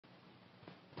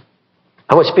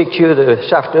I want to speak to you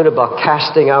this afternoon about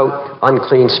casting out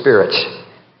unclean spirits.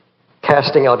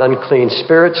 Casting out unclean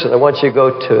spirits, and I want you to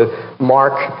go to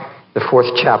Mark, the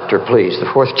 4th chapter, please. The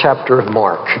 4th chapter of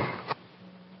Mark.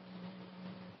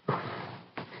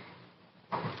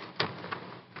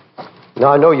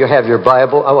 Now, I know you have your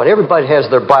Bible. I want everybody has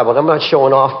their Bible. I'm not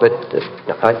showing off, but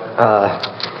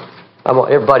I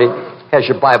want everybody has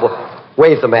your Bible.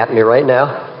 Wave them at me right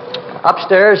now.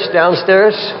 Upstairs,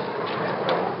 downstairs.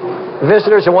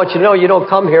 Visitors, I want you to know you don't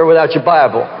come here without your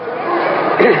Bible.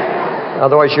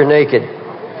 Otherwise, you're naked.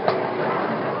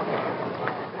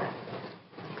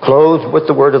 Clothed with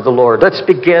the word of the Lord. Let's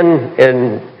begin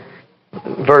in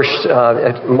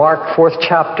Mark 4th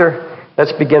chapter.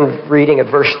 Let's begin reading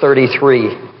at verse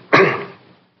 33.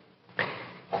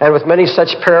 And with many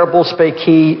such parables spake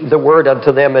he the word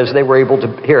unto them as they were able to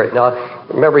hear it. Now,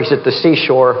 remember, he's at the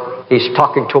seashore. He's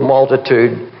talking to a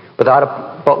multitude.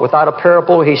 But without a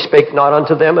parable he spake not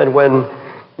unto them. And when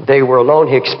they were alone,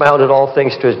 he expounded all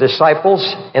things to his disciples.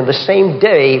 And the same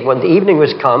day, when the evening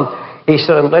was come, he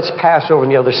said, let's pass over on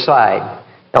the other side.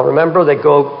 Now remember, they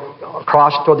go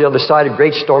across toward the other side. A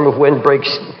great storm of wind breaks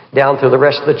down through the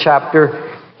rest of the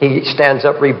chapter. He stands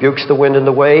up, rebukes the wind and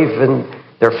the wave, and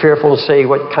they're fearful and say,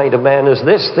 what kind of man is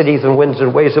this that even winds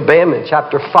and waves obey him? In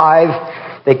chapter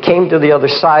 5, they came to the other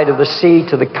side of the sea,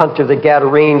 to the country of the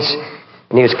Gadarenes,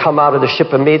 and he was come out of the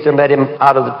ship, and there met him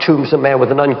out of the tombs a man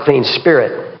with an unclean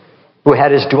spirit, who had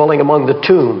his dwelling among the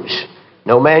tombs.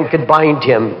 No man could bind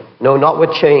him, no, not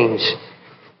with chains,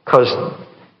 because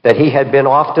that he had been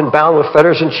often bound with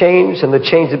fetters and chains, and the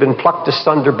chains had been plucked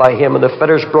asunder by him, and the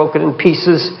fetters broken in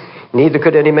pieces. Neither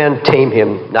could any man tame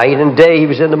him. Night and day he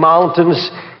was in the mountains,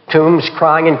 tombs,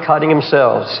 crying and cutting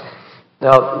themselves.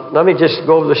 Now, let me just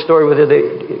go over the story with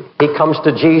you. He comes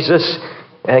to Jesus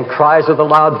and cries with a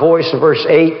loud voice in verse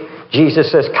 8.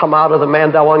 Jesus says, come out of the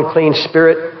man, thou unclean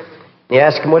spirit. He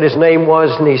asked him what his name was,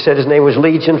 and he said his name was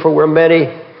Legion, for we're many.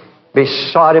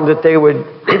 Besought him that they would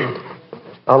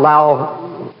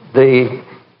allow the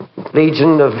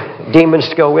legion of demons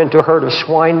to go into a herd of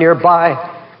swine nearby.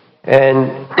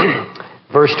 And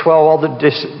verse 12, all the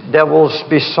devils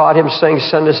besought him, saying,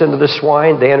 send us into the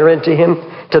swine. They enter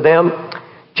to them.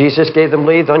 Jesus gave them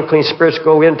leave. The unclean spirits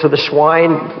go into the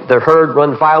swine. The herd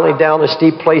run violently down a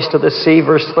steep place to the sea.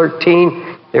 Verse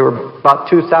 13, they were about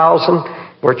 2,000,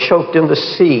 were choked in the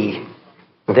sea.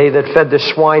 They that fed the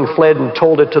swine fled and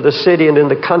told it to the city and in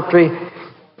the country.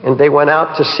 And they went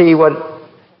out to see what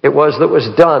it was that was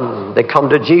done. They come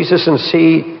to Jesus and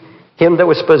see him that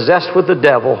was possessed with the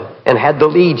devil and had the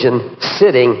legion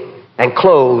sitting and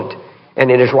clothed and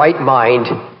in his right mind,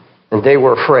 and they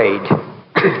were afraid.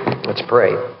 Let's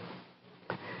pray.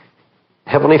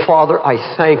 Heavenly Father,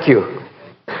 I thank you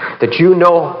that you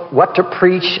know what to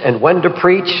preach and when to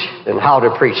preach and how to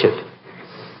preach it.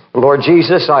 Lord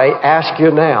Jesus, I ask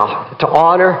you now to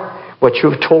honor what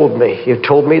you've told me. You've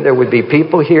told me there would be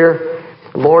people here.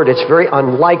 Lord, it's very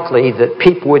unlikely that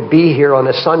people would be here on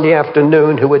a Sunday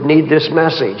afternoon who would need this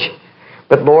message.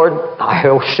 But Lord,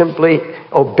 I'll simply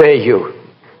obey you.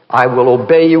 I will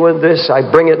obey you in this.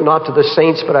 I bring it not to the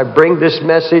saints, but I bring this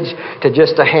message to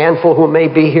just a handful who may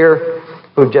be here,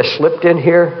 who just slipped in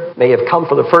here, may have come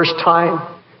for the first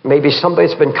time. Maybe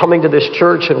somebody's been coming to this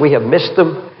church and we have missed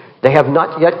them. They have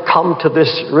not yet come to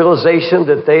this realization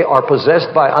that they are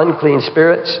possessed by unclean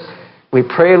spirits. We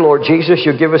pray, Lord Jesus,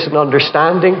 you give us an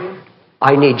understanding.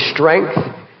 I need strength.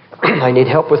 I need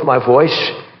help with my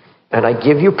voice. And I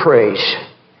give you praise.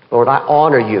 Lord, I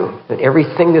honor you and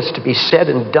everything that's to be said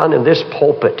and done in this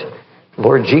pulpit.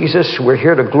 Lord Jesus, we're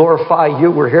here to glorify you.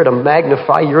 We're here to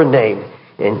magnify your name.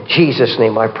 In Jesus'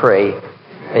 name I pray.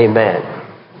 Amen.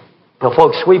 Now,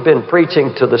 folks, we've been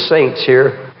preaching to the saints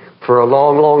here for a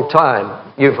long, long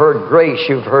time. You've heard grace.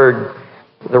 You've heard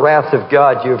the wrath of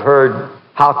God. You've heard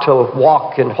how to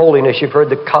walk in holiness. You've heard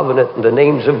the covenant and the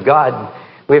names of God.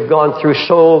 We've gone through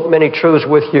so many truths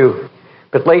with you.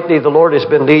 But lately the Lord has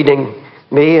been leading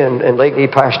me and lately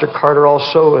Pastor Carter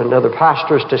also and other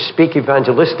pastors to speak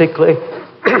evangelistically,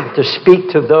 to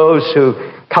speak to those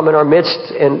who come in our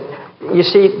midst. And you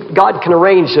see, God can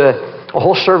arrange a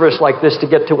whole service like this to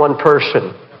get to one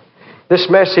person. This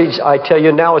message, I tell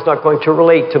you now, is not going to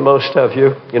relate to most of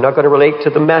you. You're not going to relate to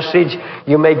the message.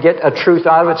 You may get a truth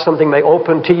out of it. Something may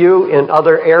open to you in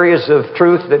other areas of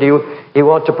truth that you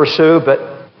want to pursue.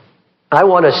 But I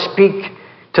want to speak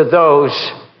to those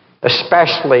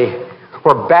especially who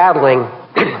are battling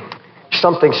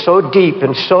something so deep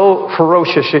and so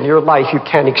ferocious in your life you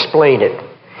can't explain it.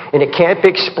 And it can't be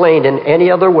explained in any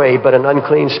other way but an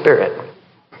unclean spirit.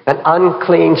 An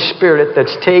unclean spirit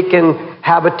that's taken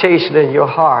habitation in your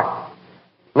heart.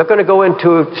 I'm not going to go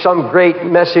into some great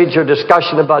message or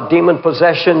discussion about demon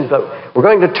possession, but we're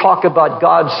going to talk about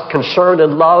God's concern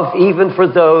and love even for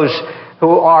those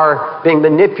who are being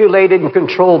manipulated and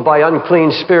controlled by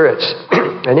unclean spirits.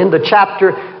 And in the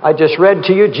chapter I just read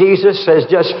to you, Jesus has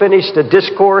just finished a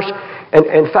discourse. And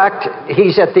in fact,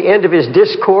 he's at the end of his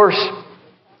discourse,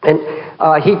 and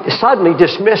he suddenly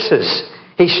dismisses.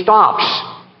 He stops.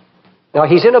 Now,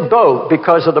 he's in a boat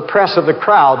because of the press of the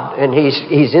crowd, and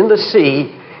he's in the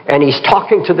sea, and he's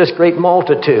talking to this great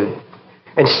multitude.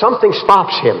 And something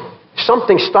stops him.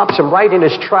 Something stops him right in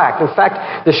his track. In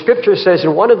fact, the Scripture says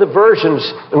in one of the versions,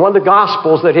 in one of the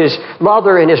Gospels, that his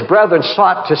mother and his brethren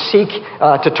sought to seek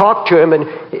to talk to him,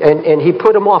 and he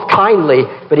put them off kindly,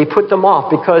 but he put them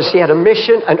off because he had a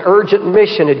mission, an urgent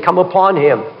mission had come upon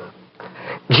him.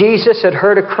 Jesus had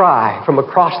heard a cry from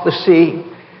across the sea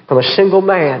from a single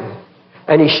man,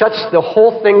 and he shuts the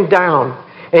whole thing down,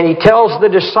 and he tells the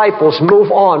disciples, move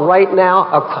on right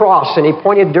now across, and he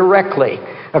pointed directly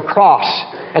across.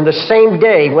 And the same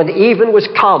day, when the even was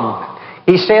come,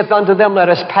 he saith unto them, let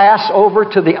us pass over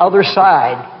to the other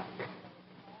side.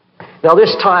 Now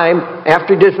this time,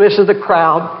 after he dismisses the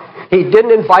crowd, he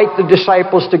didn't invite the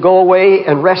disciples to go away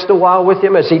and rest a while with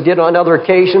him as he did on other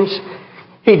occasions.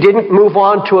 He didn't move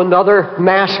on to another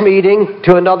mass meeting,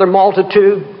 to another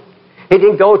multitude. He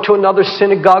didn't go to another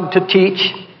synagogue to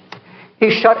teach. He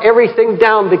shut everything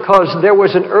down because there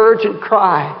was an urgent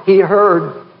cry he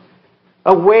heard,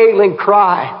 a wailing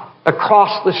cry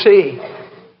across the sea.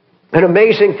 An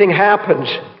amazing thing happens.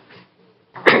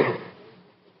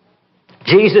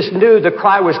 Jesus knew the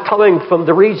cry was coming from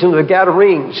the region of the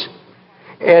Gadarenes.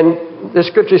 And the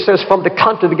Scripture says from the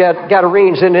country of the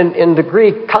Gadarenes. And in the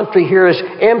Greek, country here is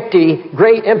empty,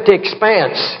 great empty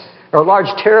expanse, or large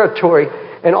territory.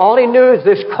 And all he knew is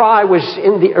this cry was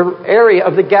in the area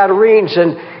of the Gadarenes.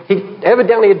 And he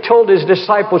evidently had told his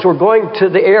disciples, we're going to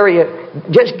the area,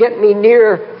 just get me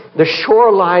near the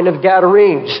shoreline of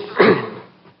Gadarenes.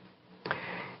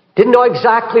 Didn't know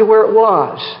exactly where it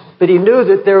was, but he knew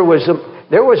that there was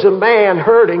a man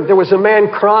hurting, there was a man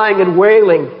crying and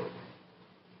wailing.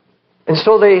 And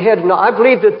so they had, now I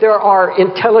believe that there are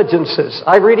intelligences.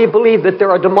 I really believe that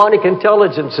there are demonic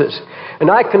intelligences.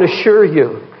 And I can assure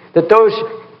you that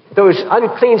those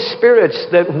unclean spirits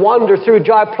that wander through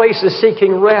dry places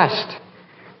seeking rest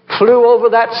flew over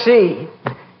that sea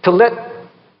to let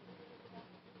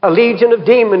a legion of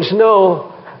demons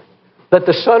know that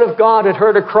the Son of God had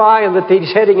heard a cry and that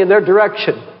he's heading in their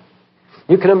direction.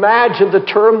 You can imagine the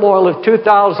turmoil of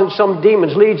 2,000 some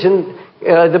demons. Legion,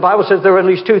 the Bible says there were at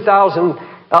least 2,000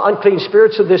 unclean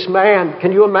spirits of this man.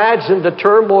 Can you imagine the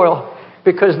turmoil?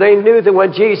 Because they knew that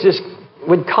when Jesus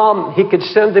would come, he could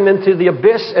send them into the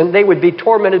abyss and they would be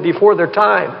tormented before their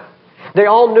time. They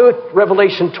all knew it,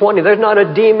 Revelation 20. There's not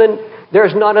a demon,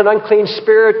 there's not an unclean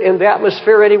spirit in the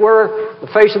atmosphere anywhere, the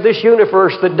face of this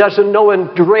universe, that doesn't know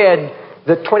and dread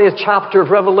the 20th chapter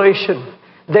of Revelation.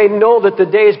 They know that the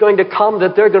day is going to come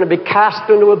that they're going to be cast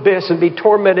into abyss and be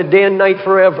tormented day and night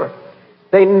forever.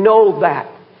 They know that.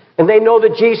 And they know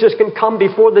that Jesus can come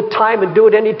before the time and do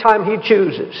it any time he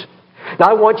chooses.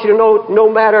 Now I want you to know,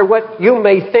 no matter what you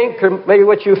may think or maybe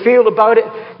what you feel about it,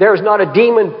 there is not a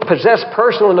demon-possessed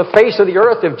person on the face of the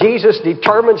earth. If Jesus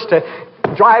determines to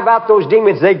drive out those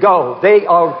demons, they go. They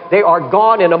are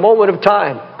gone in a moment of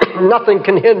time. Nothing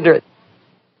can hinder it.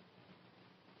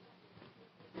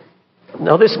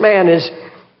 Now this man is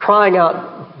crying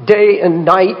out day and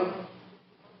night.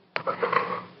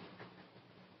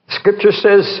 Scripture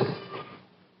says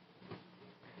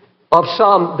of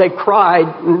some, they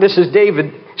cried, and this is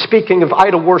David speaking of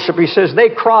idol worship. He says, they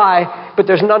cry, but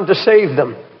there's none to save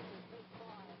them.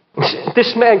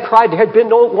 This man cried, there had been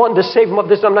no one to save him of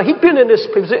this time. Now, he'd been in this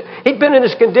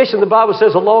condition, the Bible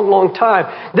says, a long, long time.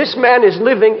 This man is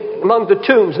living among the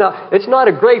tombs. Now, it's not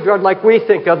a graveyard like we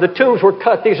think of. The tombs were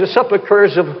cut. These are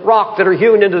sepulchres of rock that are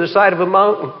hewn into the side of a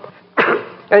mountain.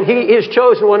 And he is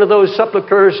chosen one of those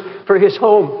sepulchres for his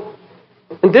home.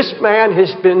 And this man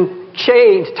has been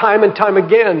chained time and time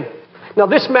again. Now,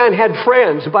 this man had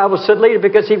friends, the Bible said later,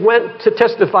 because he went to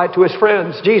testify to his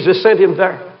friends. Jesus sent him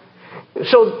there.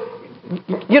 So,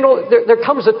 you know, there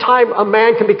comes a time a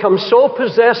man can become so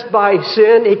possessed by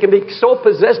sin, he can be so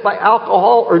possessed by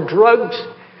alcohol or drugs,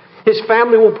 his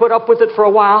family will put up with it for a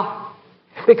while.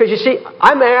 Because you see,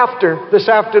 I'm after, this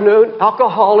afternoon,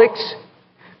 alcoholics,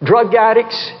 drug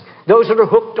addicts, those that are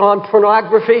hooked on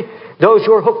pornography, those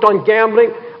who are hooked on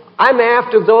gambling. I'm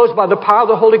after those by the power of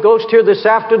the Holy Ghost here this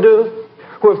afternoon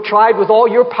who have tried with all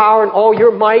your power and all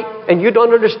your might, and you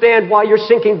don't understand why you're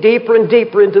sinking deeper and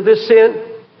deeper into this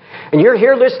sin. And you're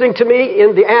here listening to me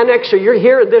in the annex, or you're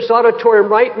here in this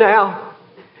auditorium right now,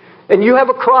 And you have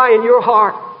a cry in your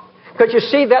heart. Because you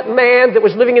see, that man that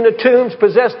was living in the tombs,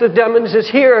 possessed of demons, is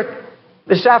here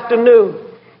this afternoon.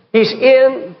 He's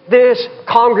in this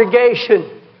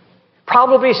congregation,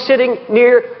 probably sitting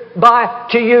nearby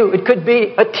to you. It could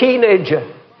be a teenager.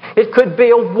 It could be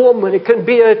a woman. It could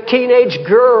be a teenage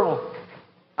girl.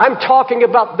 I'm talking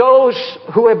about those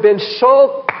who have been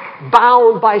so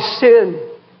bound by sin.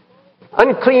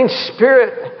 Unclean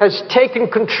spirit has taken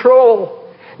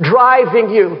control, driving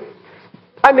you.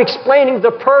 I'm explaining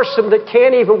the person that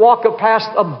can't even walk past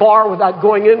a bar without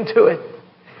going into it.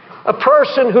 A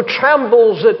person who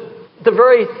trembles at the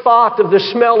very thought of the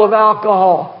smell of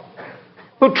alcohol.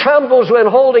 Who trembles when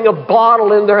holding a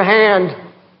bottle in their hand.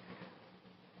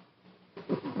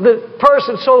 The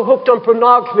person so hooked on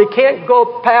pornography can't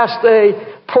go past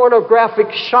a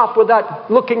pornographic shop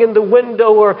without looking in the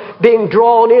window or being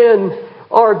drawn in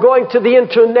or going to the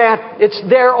internet. It's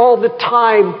there all the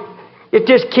time. It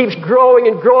just keeps growing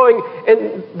and growing,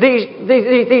 and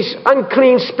these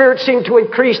unclean spirits seem to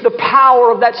increase. The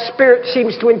power of that spirit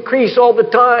seems to increase all the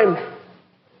time.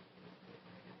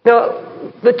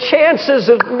 Now, the chances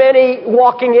of many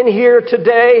walking in here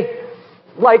today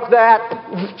like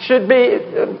that should be,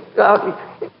 if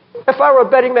I were a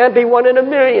betting man, be 1 in a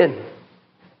million.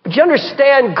 But you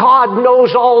understand, God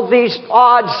knows all these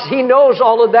odds. He knows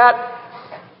all of that.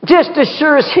 Just as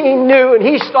sure as He knew, and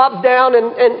He stopped down,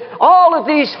 and all of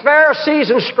these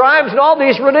Pharisees and scribes and all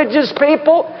these religious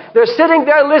people, they're sitting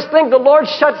there listening. The Lord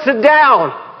shuts it down.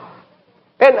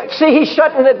 And see, He's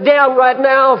shutting it down right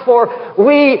now for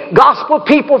we gospel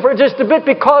people for just a bit,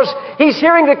 because He's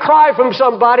hearing the cry from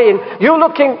somebody, and you're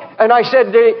looking, and I said,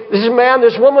 this man,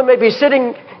 this woman may be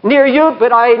sitting near you,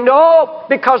 but I know,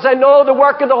 because I know the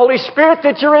work of the Holy Spirit,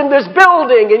 that you're in this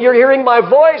building, and you're hearing my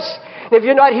voice. If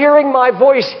you're not hearing my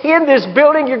voice in this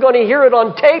building, you're going to hear it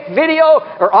on tape, video,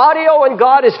 or audio, and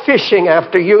God is fishing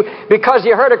after you because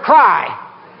you heard a cry.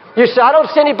 You say, I don't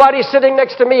see anybody sitting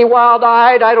next to me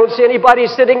wild-eyed. I don't see anybody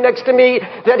sitting next to me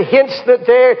that hints that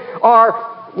they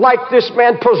are like this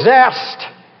man, possessed,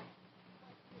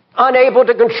 unable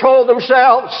to control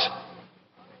themselves.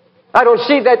 I don't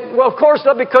see that. Well, of course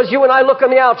not, because you and I look on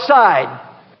the outside.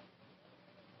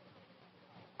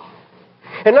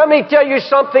 And let me tell you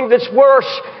something that's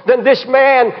worse than this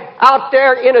man out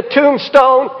there in a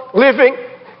tombstone, living,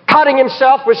 cutting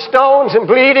himself with stones and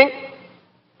bleeding,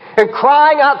 and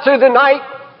crying out through the night.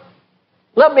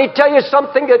 Let me tell you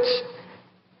something that's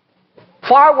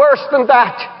far worse than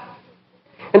that.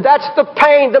 And that's the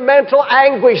pain, the mental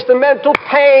anguish, the mental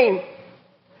pain,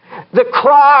 the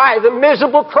cry, the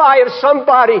miserable cry of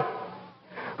somebody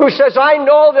who says, I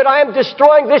know that I am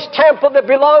destroying this temple that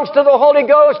belongs to the Holy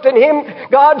Ghost.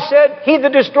 And God said, he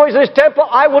that destroys this temple,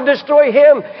 I will destroy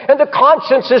him. And the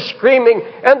conscience is screaming,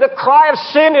 and the cry of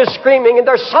sin is screaming. And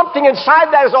there's something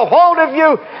inside that has a hold of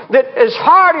you that as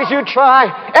hard as you try,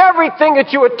 everything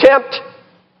that you attempt,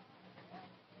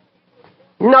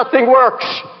 nothing works.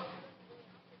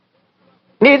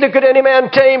 Neither could any man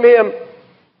tame him.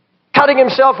 Cutting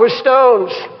himself with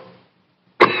stones.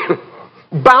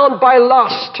 Bound by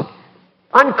lust,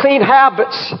 unclean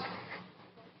habits.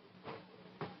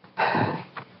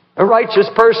 A righteous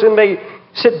person may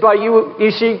sit by you,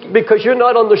 you see, because you're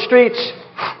not on the streets.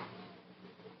 I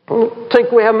don't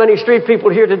think we have many street people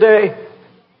here today.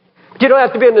 You don't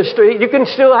have to be in the street. You can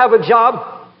still have a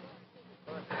job.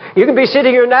 You can be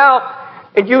sitting here now,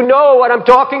 and you know what I'm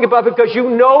talking about, because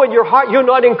you know in your heart you're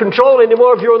not in control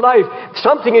anymore of your life.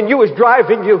 Something in you is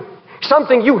driving you.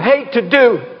 Something you hate to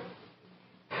do.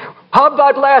 How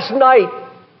about last night?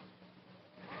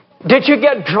 Did you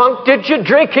get drunk? Did you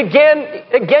drink again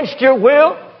against your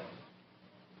will?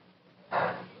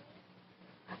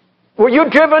 Were you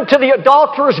driven to the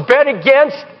adulterer's bed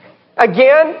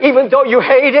again, even though you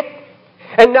hate it?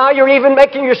 And now you're even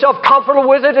making yourself comfortable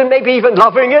with it and maybe even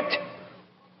loving it?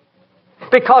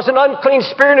 Because an unclean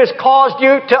spirit has caused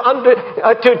you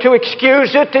to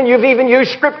excuse it, and you've even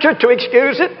used Scripture to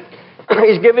excuse it.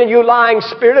 He's given you lying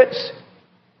spirits.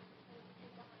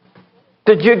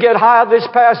 Did you get high this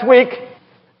past week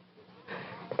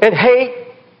and hate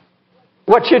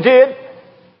what you did?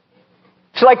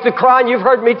 It's like the crying you've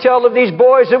heard me tell of these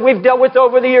boys that we've dealt with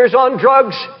over the years on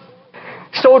drugs,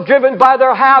 so driven by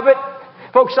their habit.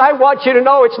 Folks, I want you to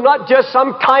know it's not just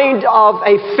some kind of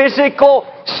a physical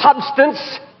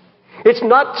substance. It's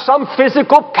not some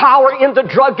physical power in the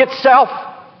drug itself.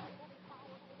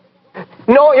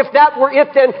 No, if that were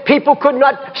it, then people could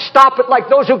not stop it like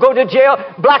those who go to jail.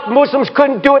 Black Muslims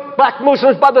couldn't do it. Black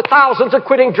Muslims by the thousands are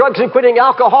quitting drugs and quitting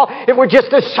alcohol. It were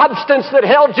just a substance that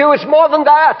held you. It's more than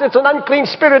that. It's an unclean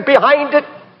spirit behind it.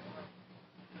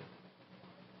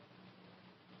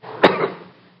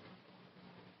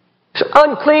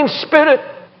 unclean spirit.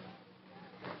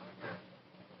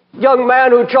 Young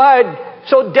man who tried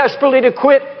so desperately to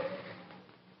quit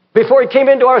before he came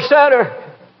into our center.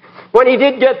 When he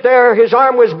did get there, his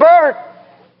arm was burnt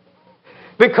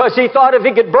because he thought if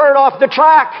he could burn off the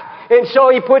track. And so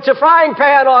he puts a frying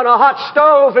pan on a hot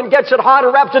stove and gets it hot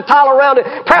and wraps a towel around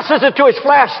it, presses it to his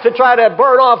flesh to try to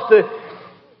burn off the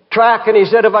track. And he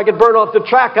said, if I could burn off the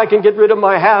track, I can get rid of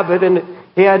my habit. And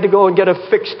he had to go and get a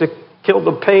fix to kill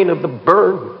the pain of the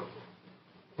burn.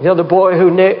 The other boy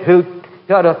who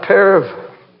got a pair of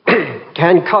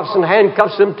handcuffs and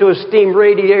handcuffs him to a steam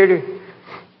radiator.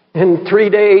 In 3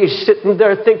 days, sitting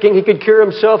there thinking he could cure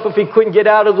himself if he couldn't get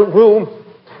out of the room.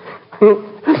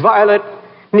 Violent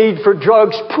need for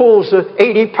drugs pulls an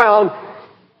 80-pound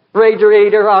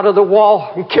radiator out of the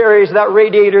wall and carries that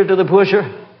radiator to the pusher.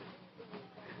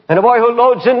 And a boy who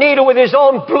loads a needle with his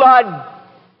own blood,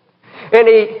 and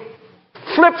he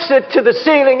flips it to the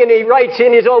ceiling and he writes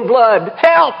in his own blood,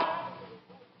 "Help!"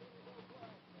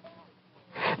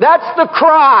 That's the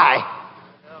cry.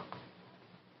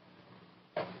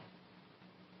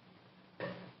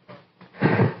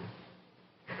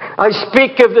 I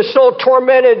speak of the soul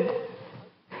tormented,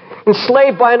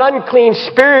 enslaved by an unclean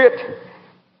spirit,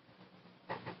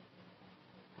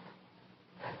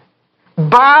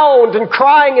 bound and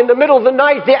crying in the middle of the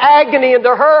night, the agony and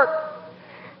the hurt.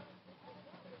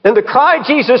 And the cry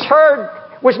Jesus heard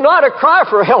was not a cry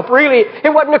for help, really.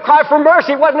 It wasn't a cry for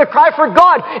mercy. It wasn't a cry for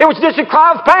God. It was just a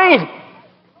cry of pain.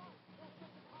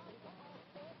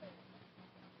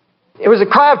 It was a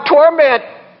cry of torment.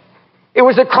 It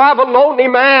was a cry of a lonely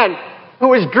man who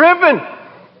was driven.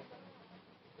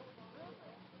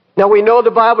 Now we know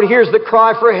the Bible hears the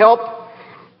cry for help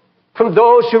from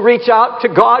those who reach out to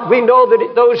God. We know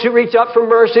that those who reach out for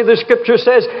mercy, the Scripture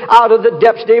says, out of the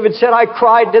depths, David said, I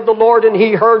cried to the Lord and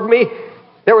He heard me.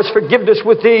 There was forgiveness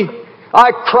with Thee.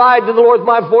 I cried to the Lord with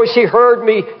my voice. He heard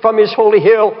me from His holy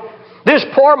hill. This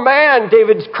poor man,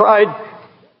 David cried,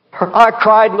 I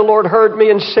cried and the Lord heard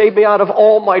me and saved me out of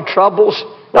all my troubles.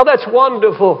 Now that's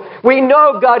wonderful. We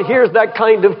know God hears that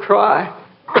kind of cry.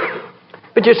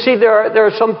 But you see, there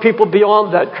are some people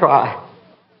beyond that cry.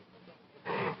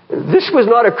 This was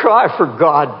not a cry for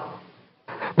God.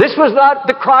 This was not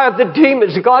the cry of the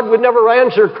demons. God would never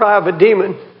answer a cry of a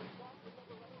demon.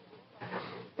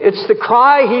 It's the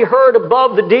cry he heard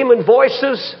above the demon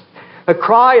voices. A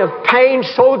cry of pain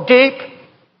so deep.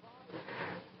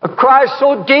 A cry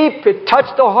so deep it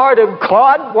touched the heart of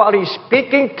God while He's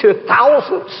speaking to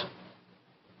thousands.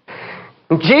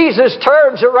 And Jesus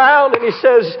turns around and He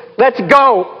says, let's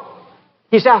go.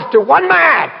 He's after one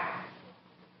man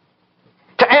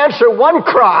to answer one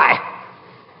cry.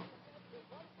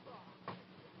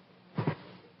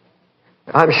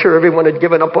 I'm sure everyone had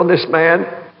given up on this man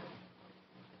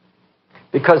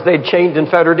because they'd chained and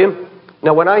fettered him.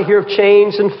 Now when I hear of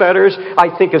chains and fetters, I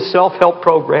think of self-help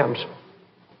programs.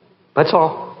 That's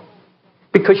all.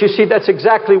 Because you see, that's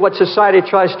exactly what society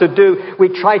tries to do. We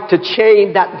try to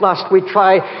chain that lust. We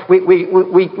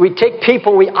take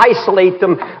people, we isolate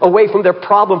them away from their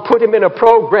problem, put them in a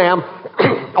program,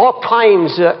 all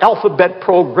kinds of alphabet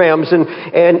programs,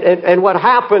 and what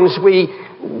happens, we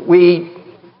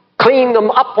clean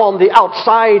them up on the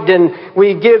outside, and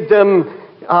we give them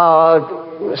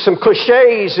some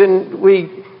cliches, and we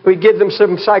give them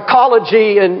some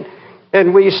psychology,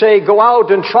 and we say, go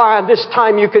out and try, and this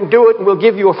time you can do it, and we'll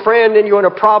give you a friend, and you're in a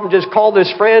problem, just call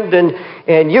this friend,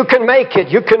 and you can make it,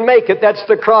 you can make it. That's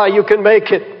the cry, you can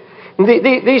make it.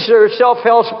 These are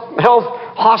self-help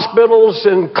hospitals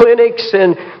and clinics,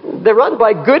 and they're run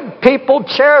by good people,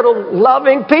 charitable,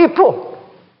 loving people.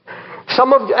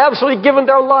 Some have absolutely given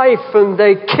their life, and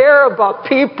they care about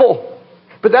people.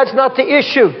 But that's not the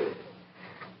issue.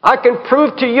 I can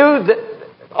prove to you that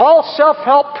all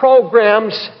self-help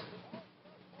programs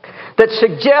that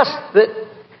suggest that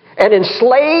an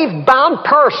enslaved, bound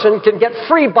person can get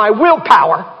free by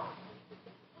willpower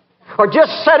or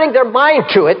just setting their mind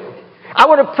to it, I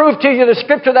would have proved to you in the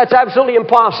Scripture that's absolutely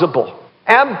impossible.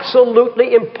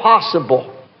 Absolutely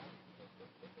impossible.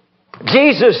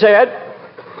 Jesus said,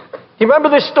 you remember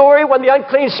this story when the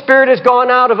unclean spirit has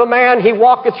gone out of a man, he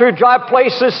walketh through dry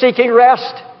places seeking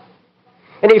rest,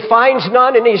 and he finds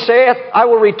none, and he saith, I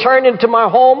will return into my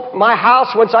home, my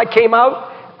house, whence I came out.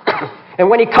 And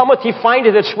when he cometh, he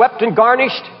findeth it swept and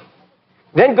garnished.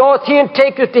 Then goeth he and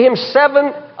taketh to him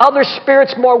 7 other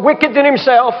spirits more wicked than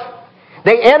himself.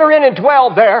 They enter in and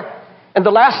dwell there, and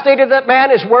the last state of that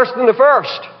man is worse than the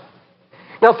first.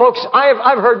 Now, folks,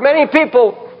 I've heard many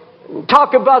people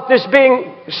talk about this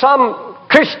being some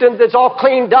Christian that's all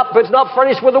cleaned up but not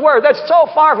furnished with the Word. That's so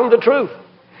far from the truth.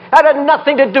 That had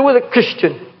nothing to do with a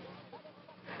Christian.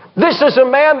 This is a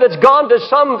man that's gone to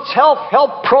some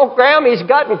self-help program. He's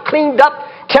gotten cleaned up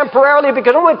temporarily,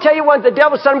 because I'm going to tell you what, the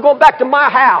devil said, I'm going back to my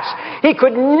house. He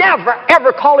could never,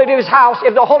 ever call it his house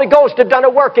if the Holy Ghost had done a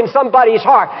work in somebody's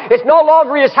heart. It's no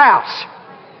longer his house.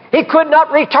 He could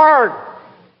not return.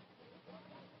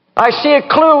 I see a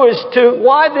clue as to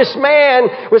why this man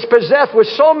was possessed with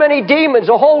so many demons,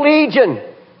 a whole legion.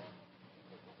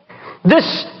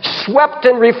 This swept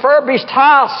and refurbished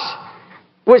house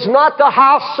was not the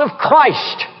house of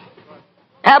Christ.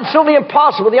 Absolutely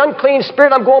impossible. The unclean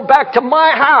spirit, I'm going back to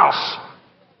my house.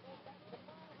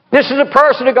 This is a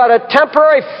person who got a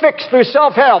temporary fix through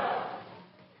self-help.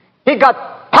 He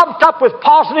got pumped up with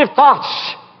positive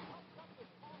thoughts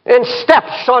and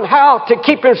steps on how to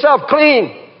keep himself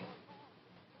clean.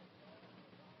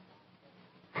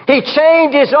 He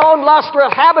changed his own lust or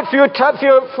habit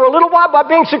for a little while by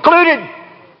being secluded.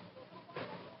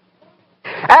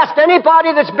 Ask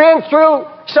anybody that's been through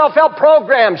self-help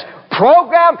programs.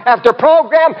 Program after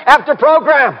program after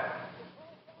program.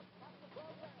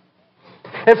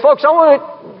 And folks, I want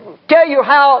to tell you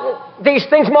how these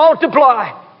things multiply.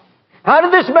 How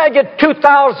did this man get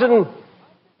 2,000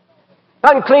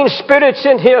 unclean spirits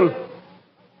in him?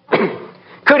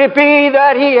 Could it be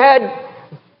that he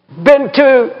had been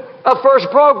to a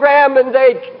first program and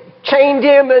they chained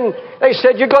him and they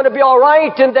said, you're going to be all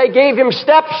right, and they gave him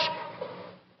steps?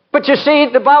 But you see,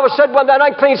 the Bible said when that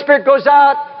unclean spirit goes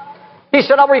out, he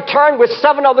said, I'll return with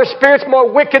 7 other spirits more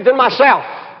wicked than myself.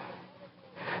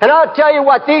 And I'll tell you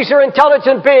what, these are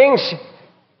intelligent beings.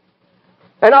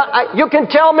 And you can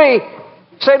tell me,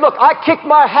 say, look, I kicked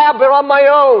my habit on my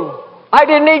own. I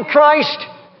didn't need Christ.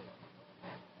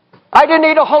 I didn't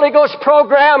need a Holy Ghost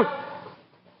program.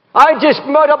 I just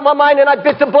made up my mind and I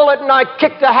bit the bullet and I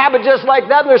kicked the habit just like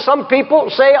that. And there's some people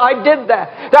say I did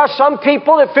that. There are some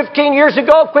people that 15 years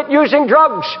ago quit using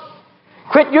drugs.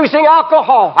 Quit using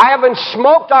alcohol. I haven't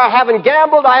smoked. I haven't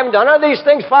gambled. I haven't done none of these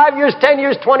things 5 years, 10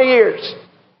 years, 20 years.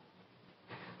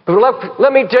 But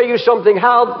let me tell you something,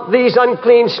 how these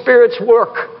unclean spirits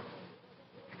work.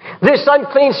 This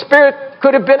unclean spirit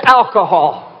could have been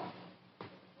alcohol.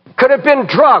 Could have been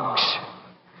drugs.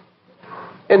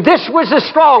 And this was a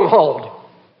stronghold.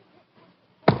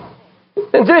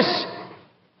 And this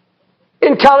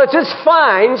intelligence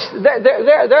finds that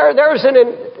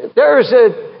there's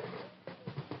a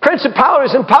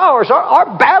principalities and powers.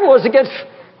 Our battle is against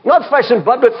not flesh and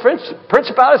blood, but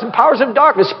principalities and powers of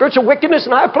darkness, spiritual wickedness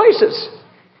in high places.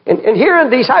 And here in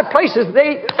these high places,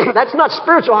 that's not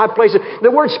spiritual high places.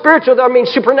 The word spiritual there means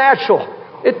supernatural.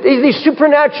 These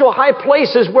supernatural high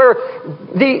places where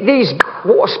these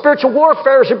spiritual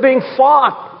warfares are being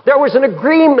fought. There was an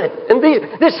agreement. And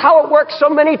this is how it works so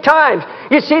many times.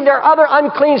 You see, there are other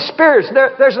unclean spirits.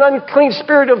 There's an unclean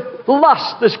spirit of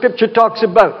lust, the Scripture talks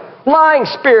about. Lying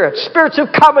spirits, spirits of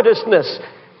covetousness,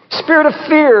 spirit of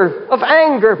fear, of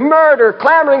anger, murder,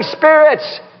 clamoring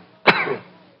spirits.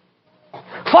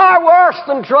 Far worse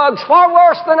than drugs, far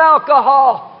worse than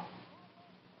alcohol.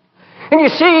 And you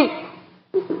see,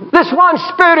 this one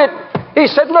spirit, he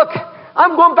said, look,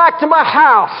 I'm going back to my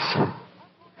house.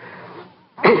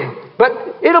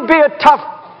 But it'll be a tough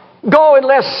go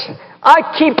unless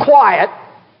I keep quiet.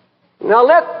 Now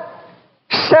let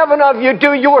 7 of you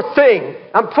do your thing.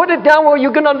 I'm putting it down where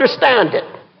you can understand it.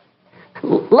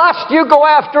 Lust, you go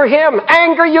after him.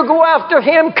 Anger, you go after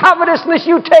him. Covetousness,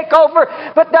 you take over.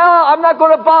 But now I'm not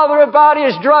going to bother about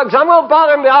his drugs. I'm going to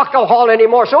bother him with alcohol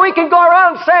anymore. So he can go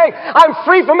around saying, I'm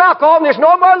free from alcohol and there's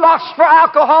no more lust for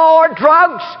alcohol or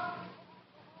drugs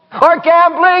or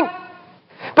gambling.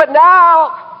 But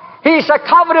now he's a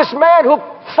covetous man who'll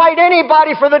fight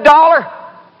anybody for the dollar.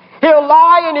 He'll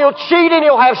lie and he'll cheat and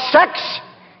he'll have sex.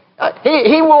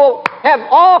 He will have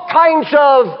all kinds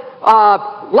of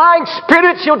lying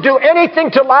spirits. He'll do anything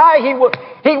to lie.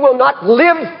 He will not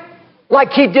live like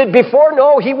he did before.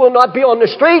 No, he will not be on the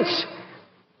streets.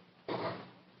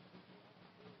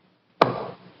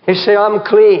 He say, I'm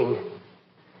clean.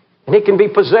 And he can be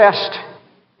possessed.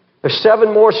 There's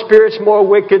 7 more spirits more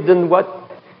wicked than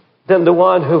the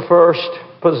one who first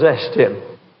possessed him.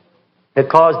 It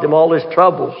caused him all his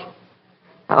troubles.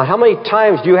 Now, how many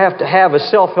times do you have to have a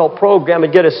self-help program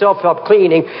and get a self-help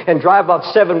cleaning and drive out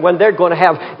 7 when they're going to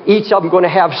have, each of them going to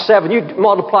have 7? You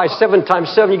multiply 7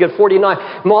 times 7, you get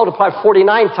 49. Multiply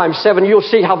 49 times 7, you'll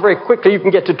see how very quickly you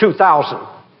can get to 2,000.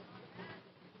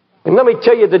 And let me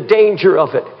tell you the danger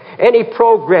of it. Any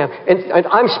program, and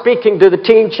I'm speaking to the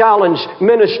Teen Challenge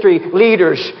ministry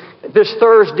leaders this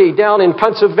Thursday down in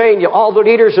Pennsylvania. All the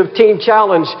leaders of Teen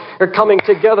Challenge are coming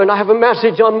together, and I have a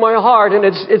message on my heart, and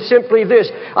it's simply this.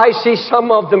 I see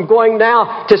some of them going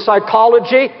now to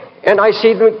psychology And I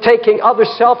see them taking other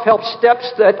self-help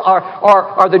steps that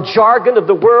are the jargon of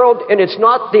the world, and it's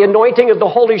not the anointing of the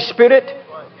Holy Spirit.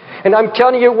 And I'm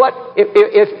telling you what,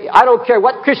 if I don't care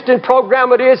what Christian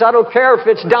program it is, I don't care if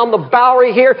it's down the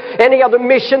Bowery here, any other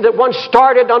mission that once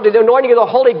started under the anointing of the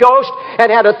Holy Ghost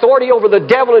and had authority over the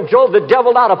devil and drove the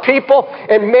devil out of people,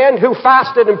 and men who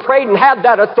fasted and prayed and had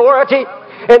that authority,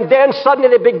 and then suddenly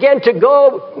they begin to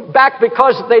go back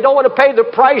because they don't want to pay the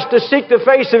price to seek the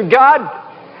face of God.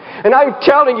 And I'm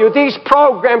telling you, these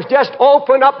programs just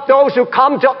open up those who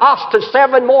come to us to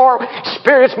 7 more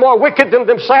spirits more wicked than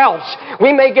themselves.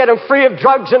 We may get them free of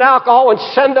drugs and alcohol and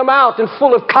send them out and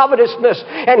full of covetousness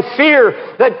and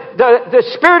fear. The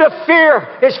spirit of fear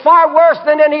is far worse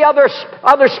than any other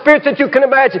spirit that you can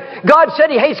imagine. God said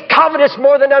He hates covetous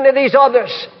more than any of these others.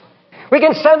 We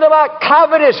can send them out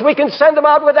covetous. We can send them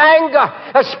out with anger,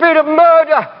 a spirit of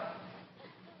murder.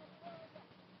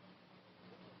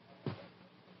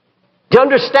 Do you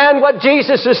understand what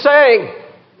Jesus is saying?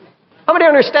 How many are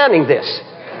understanding this?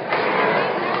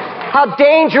 How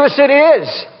dangerous it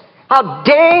is. How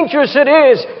dangerous it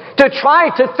is to try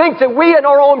to think that we in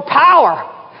our own power,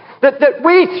 that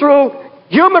we through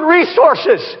human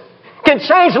resources can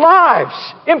change lives.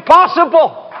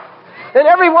 Impossible. And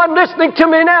everyone listening to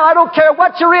me now, I don't care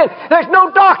what you're in, there's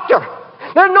no doctor.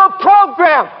 There's no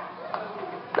program.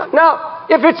 Now,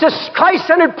 if it's a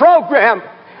Christ-centered program,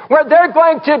 where they're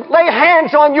going to lay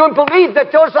hands on you and believe that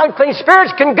those unclean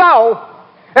spirits can go,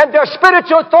 and their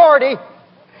spiritual authority,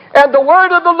 and the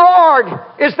word of the Lord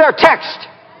is their text.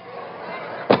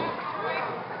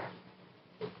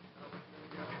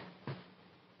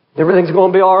 Everything's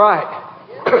going to be all right.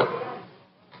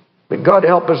 But God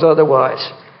help us otherwise.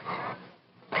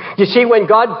 You see, when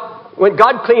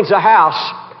God cleans a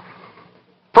house,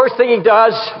 first thing He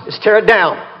does is tear it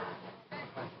down.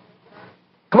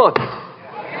 Come on.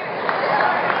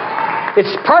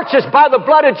 It's purchased by the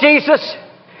blood of Jesus.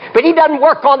 But He doesn't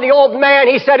work on the old man.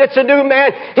 He said it's a new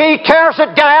man. He tears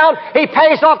it down. He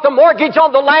pays off the mortgage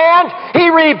on the land.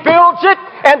 He rebuilds it.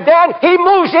 And then He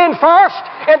moves in first.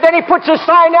 And then He puts a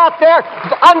sign out there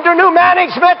under new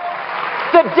management.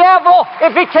 The devil,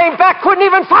 if he came back, couldn't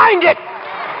even find it.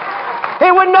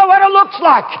 He wouldn't know what it looks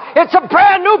like. It's a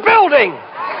brand new building.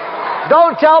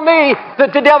 Don't tell me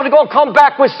that the devil is going to come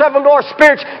back with 7 more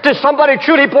spirits to somebody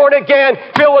truly born again,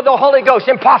 filled with the Holy Ghost.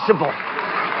 Impossible.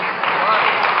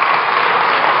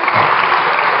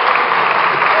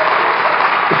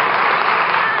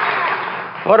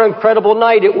 What an incredible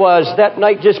night it was. That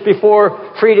night just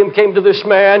before freedom came to this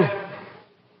man.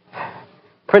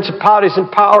 Principalities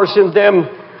and powers in them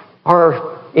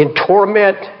are in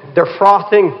torment. They're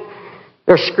frothing.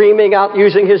 They're screaming out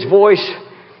using his voice.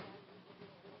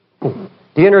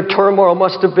 The inner turmoil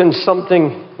must have been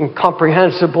something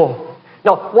incomprehensible.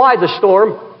 Now, why the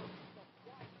storm?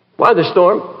 Why the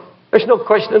storm? There's no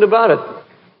question about it.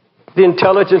 The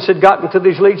intelligence had gotten to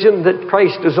these legions that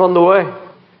Christ is on the way.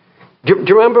 Do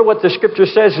you remember what the scripture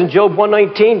says in Job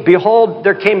 119? Behold,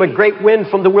 there came a great wind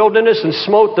from the wilderness and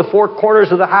smote the 4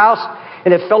 corners of the house,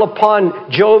 and it fell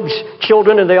upon Job's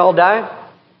children, and they all died.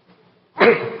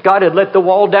 God had let the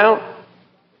wall down.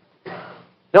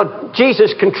 Now,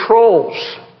 Jesus controls,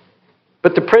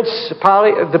 but the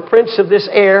prince of this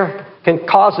air can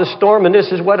cause a storm, and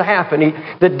this is what happened.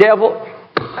 The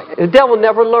devil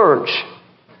never learns.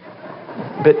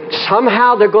 But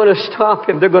somehow they're going to stop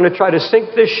him. They're going to try to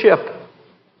sink this ship.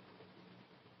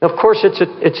 Of course,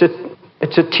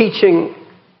 it's a teaching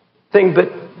thing, but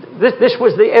this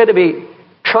was the enemy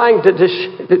trying to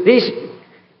these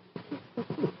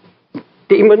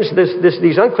demons,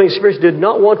 these unclean spirits did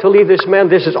not want to leave this man.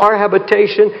 This is our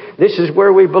habitation. This is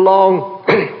where we belong.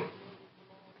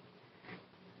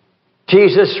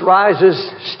 Jesus rises,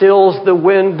 stills the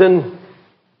wind and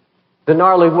the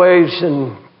gnarly waves,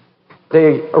 and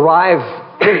they arrive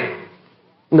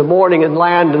in the morning and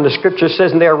land, and the scripture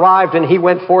says, and they arrived, and he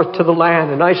went forth to the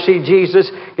land. And I see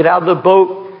Jesus get out of the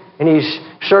boat, and he's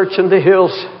searching the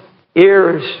hills,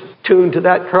 ears tuned to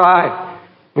that cry.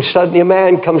 And suddenly a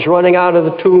man comes running out of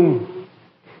the tomb.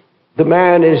 The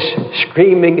man is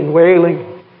screaming and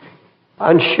wailing,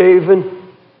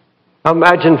 unshaven. I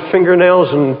imagine fingernails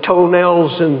and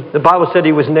toenails, and the Bible said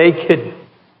he was naked.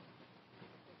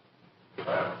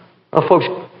 Now, folks,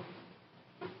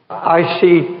 I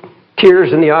see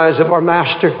tears in the eyes of our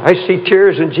Master. I see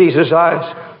tears in Jesus'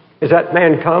 eyes as that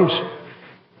man comes.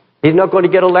 He's not going to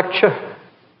get a lecture.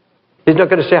 He's not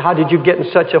going to say, how did you get in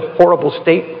such a horrible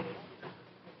state?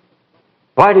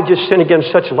 Why did you sin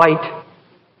against such light?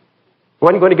 He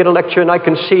wasn't going to get a lecture, and I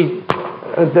can see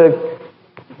the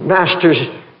Master's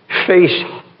face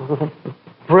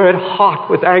red hot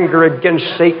with anger against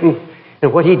Satan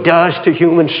and what he does to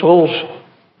human souls,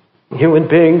 human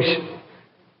beings.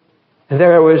 And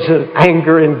there was an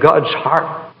anger in God's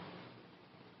heart.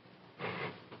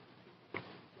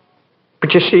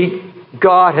 But you see,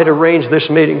 God had arranged this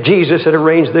meeting. Jesus had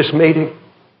arranged this meeting.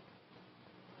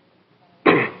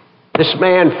 This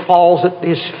man falls at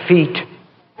his feet.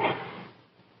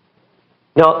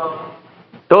 Now,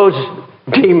 those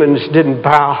demons didn't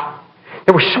bow.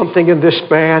 There was something in this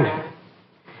man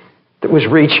that was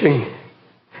reaching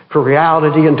for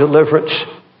reality and deliverance.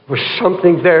 There was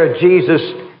something there. Jesus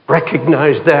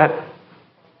recognized that.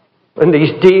 And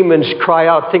these demons cry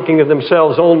out, thinking of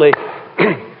themselves only,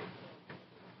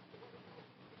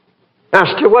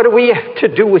 Master, what do we have to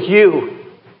do with you?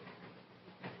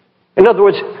 In other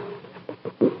words,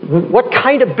 what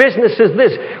kind of business is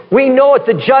this? We know at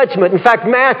the judgment. In fact,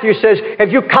 Matthew says, have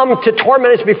you come to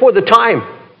torment us before the time?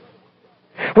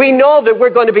 We know that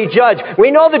we're going to be judged.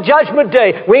 We know the judgment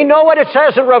day. We know what it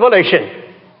says in Revelation.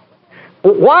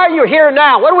 Why are you here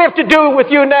now? What do we have to do with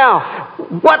you now?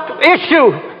 What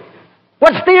issue?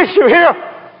 What's the issue here?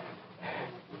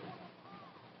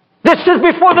 This is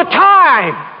before the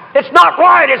time. It's not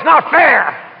right. It's not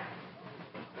fair.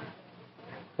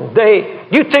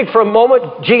 You think for a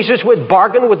moment Jesus would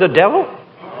bargain with the devil?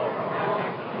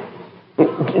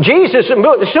 Jesus,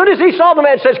 as soon as he saw the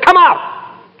man, says, come out.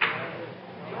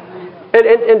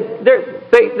 And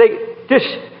they just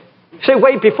say,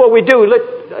 wait, before we do,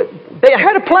 they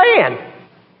had a plan.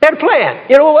 They had a plan.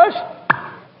 You know what it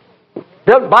was?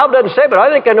 The Bible doesn't say, but I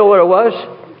think I know what it was.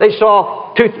 They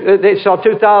saw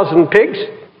 2,000 pigs.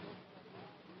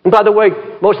 And by the way,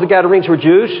 most of the Gadarenes were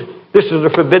Jews. This was a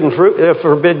forbidden fruit.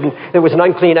 It was an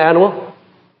unclean animal.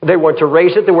 They weren't to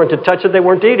raise it. They weren't to touch it. They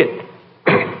weren't to eat it.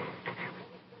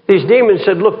 These demons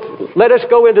said, look, let us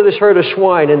go into this herd of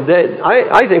swine. And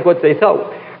I think what they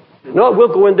thought, no,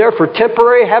 we'll go in there for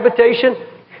temporary habitation.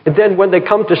 And then when they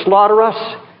come to slaughter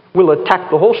us, we'll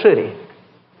attack the whole city.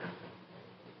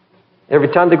 Every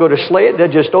time they go to slay it, they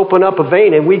just open up a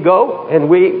vein and we go and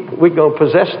we go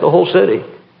possess the whole city.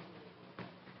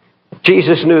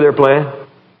 Jesus knew their plan.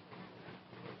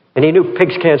 And he knew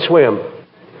pigs can't swim.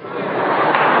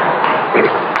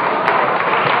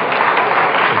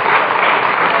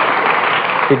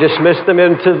 He dismissed them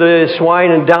into the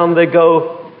swine and down they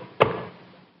go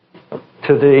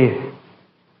to the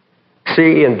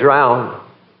sea and drown.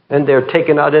 And they're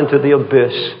taken out into the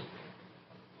abyss.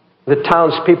 The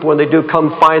townspeople, when they do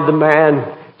come, find the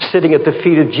man sitting at the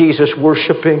feet of Jesus,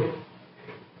 worshiping,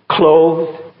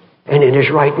 clothed and in his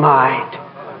right mind.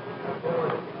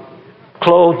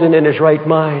 Clothed and in his right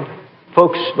mind.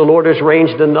 Folks, the Lord has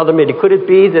arranged another meeting. Could it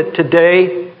be that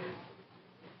today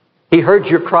he heard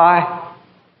your cry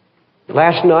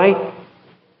last night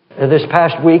and this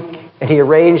past week, and he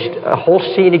arranged a whole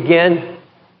scene again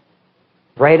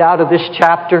right out of this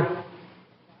chapter?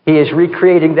 He is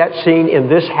recreating that scene in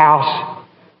this house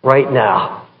right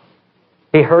now.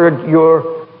 He heard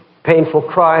your painful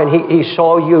cry, and he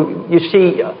saw you. You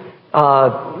see,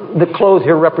 the clothes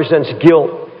here represents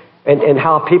guilt. And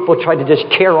how people try to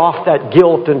just tear off that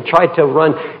guilt and try to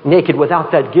run naked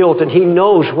without that guilt. And he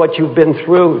knows what you've been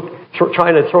through,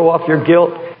 trying to throw off your guilt.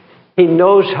 He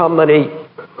knows how many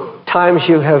times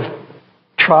you have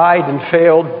tried and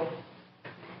failed.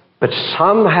 But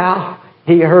somehow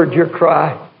he heard your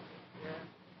cry.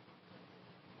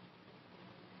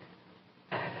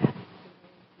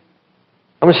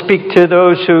 I'm going to speak to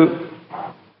those who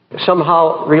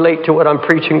somehow relate to what I'm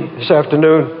preaching this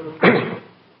afternoon.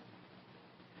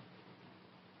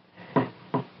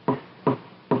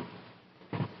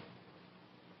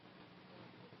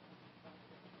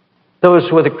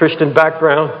 Those with a Christian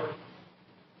background,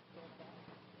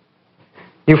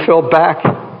 you fell back.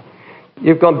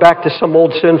 You've gone back to some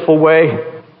old sinful way.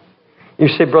 You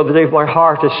say, Brother Dave, my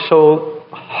heart is so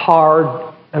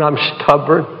hard and I'm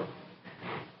stubborn.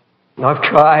 And I've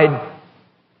tried.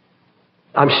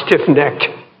 I'm stiff-necked.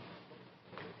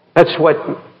 That's what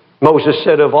Moses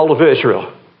said of all of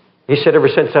Israel. He said, ever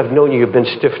since I've known you, you've been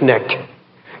stiff-necked.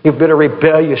 You've been a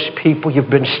rebellious people. You've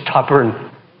been stubborn.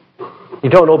 You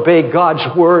don't obey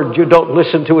God's word. You don't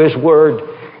listen to his word.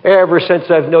 Ever since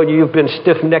I've known you, you've been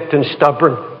stiff-necked and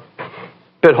stubborn.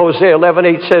 But Hosea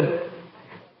 11:8 said,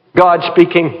 God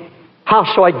speaking, how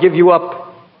shall I give you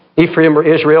up, Ephraim or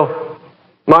Israel?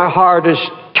 My heart is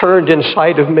turned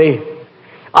inside of me.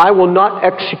 I will not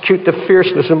execute the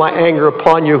fierceness of my anger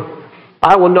upon you.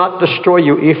 I will not destroy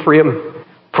you, Ephraim,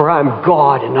 for I am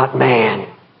God and not man.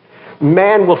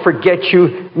 Man will forget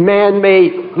you. Man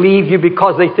may leave you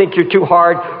because they think you're too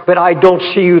hard, but I don't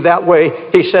see you that way.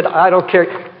 He said, I don't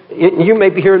care. You may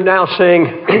be here now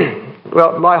saying,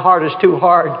 well, my heart is too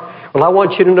hard. Well, I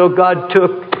want you to know God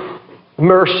took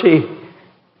mercy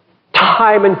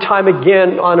time and time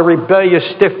again on a rebellious,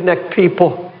 stiff-necked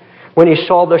people when He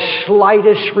saw the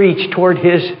slightest reach toward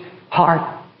His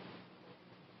heart.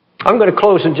 I'm going to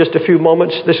close in just a few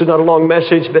moments. This is not a long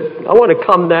message, but I want to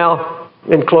come now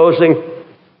in closing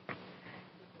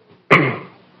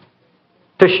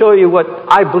to show you what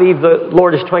I believe the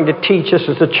Lord is trying to teach us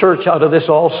as a church out of this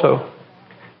also.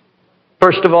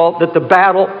 First of all, that the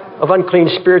battle of unclean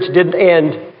spirits didn't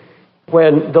end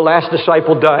when the last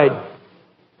disciple died.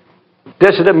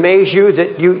 Does it amaze you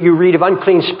that you read of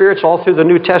unclean spirits all through the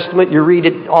New Testament? You read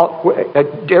it all,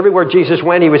 everywhere Jesus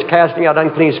went, He was casting out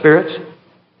unclean spirits.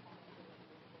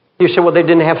 You say, well, they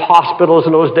didn't have hospitals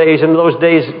in those days. In those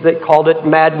days, they called it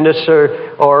madness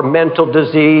or mental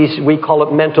disease. We call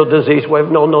it mental disease. Well,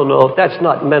 no. That's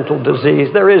not mental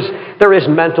disease. There is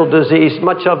mental disease.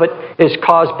 Much of it is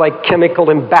caused by chemical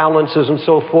imbalances and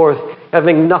so forth,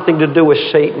 having nothing to do with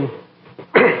Satan.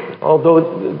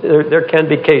 Although there can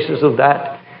be cases of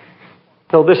that.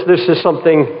 No, this is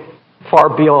something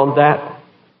far beyond that.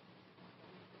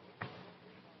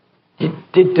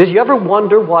 Did you ever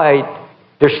wonder why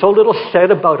there's so little said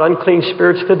about unclean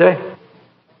spirits today?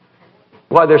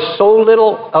 Why there's so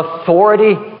little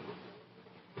authority?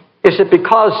 Is it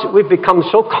because we've become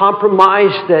so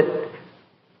compromised that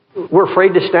we're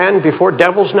afraid to stand before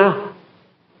devils now?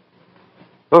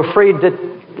 We're afraid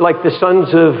that, like the sons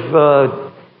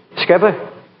of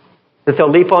Sceva, that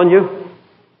they'll leap on you?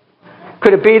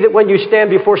 Could it be that when you stand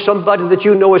before somebody that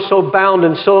you know is so bound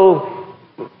and so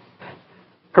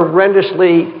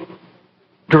horrendously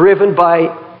driven by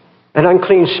an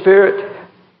unclean spirit,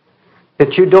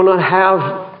 that you do not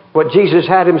have what Jesus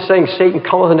had him saying, Satan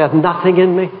cometh and hath nothing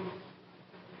in me?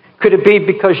 Could it be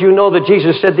because you know that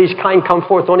Jesus said these kind come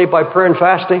forth only by prayer and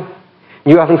fasting?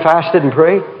 You haven't fasted and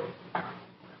prayed?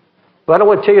 Well, I don't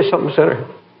want to tell you something, sinner.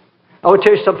 I want to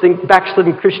tell you something,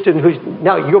 backslidden Christian, who's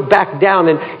now you're back down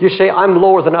and you say, I'm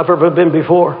lower than I've ever been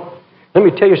before. Let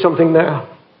me tell you something now.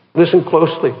 Listen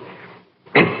closely.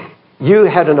 You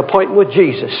had an appointment with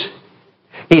Jesus.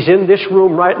 He's in this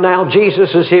room right now.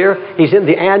 Jesus is here. He's in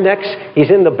the annex.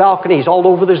 He's in the balcony. He's all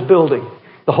over this building.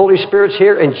 The Holy Spirit's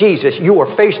here, and Jesus, you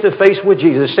are face to face with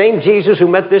Jesus. Same Jesus who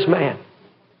met this man.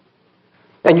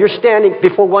 And you're standing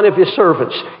before one of His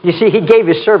servants. You see, He gave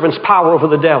His servants power over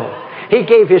the devil. He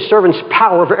gave His servants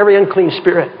power over every unclean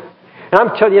spirit. And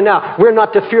I'm telling you now, we're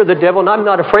not to fear the devil, and I'm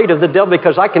not afraid of the devil,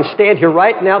 because I can stand here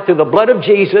right now through the blood of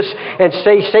Jesus and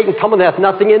say, Satan, come and hath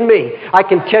nothing in me. I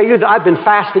can tell you that I've been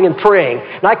fasting and praying.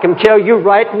 And I can tell you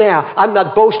right now, I'm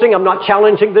not boasting, I'm not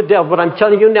challenging the devil, but I'm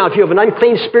telling you now, if you have an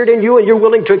unclean spirit in you and you're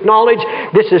willing to acknowledge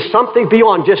this is something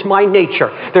beyond just my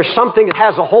nature. There's something that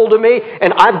has a hold of me,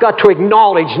 and I've got to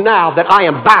acknowledge now that I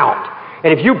am bound.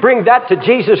 And if you bring that to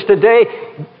Jesus today,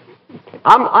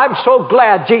 I'm so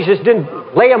glad Jesus didn't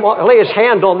lay His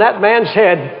hand on that man's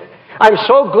head. I'm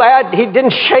so glad He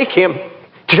didn't shake him,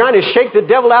 trying to shake the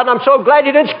devil out. And I'm so glad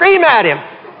He didn't scream at him,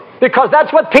 because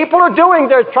that's what people are doing.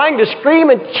 They're trying to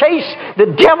scream and chase the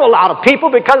devil out of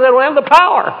people because they don't have the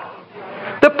power.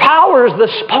 The power is the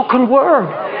spoken word.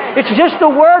 It's just the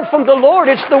word from the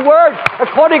Lord. It's the word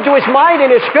according to His mind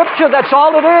and His scripture. That's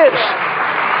all it is.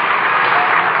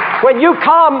 When you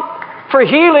come for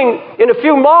healing in a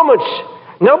few moments,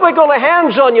 nobody going to lay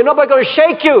hands on you. Nobody going to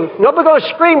shake you. Nobody going to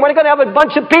scream. We're going to have a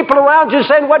bunch of people around you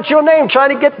saying, what's your name?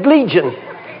 Trying to get legion.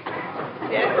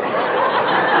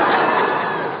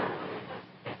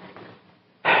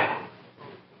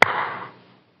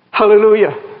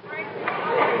 Hallelujah.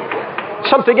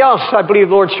 Something else I believe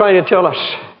the Lord's trying to tell us.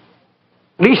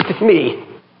 At least it's me.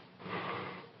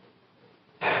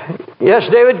 Yes,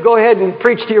 David, go ahead and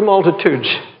preach to your multitudes.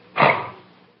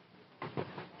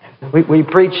 We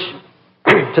preach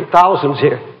to thousands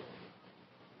here.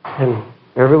 And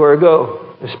everywhere I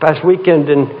go. This past weekend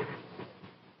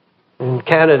in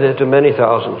Canada to many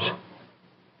thousands.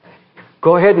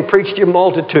 Go ahead and preach to your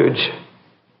multitudes.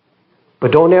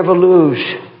 But don't ever lose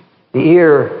the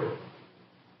ear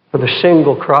for the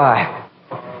single cry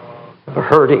of a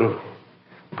hurting,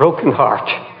 broken heart.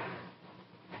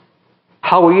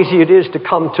 How easy it is to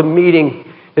come to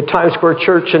meeting at Times Square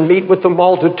Church and meet with the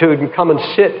multitude and come and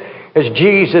sit as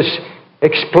Jesus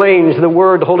explains the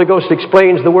Word, the Holy Ghost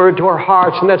explains the Word to our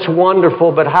hearts, and that's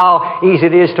wonderful. But how easy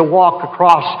it is to walk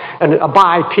across and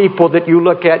by people that you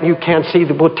look at and you can't see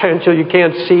the potential, you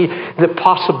can't see the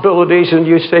possibilities, and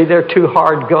you say they're too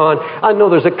hard gone. I know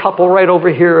there's a couple right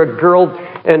over here, a girl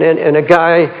and a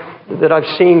guy,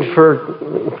 I've seen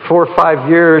for 4 or 5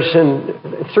 years,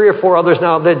 and 3 or 4 others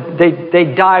now,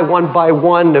 they die one by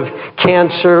one of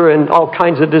cancer and all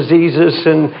kinds of diseases.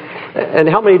 And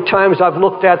how many times I've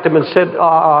looked at them and said,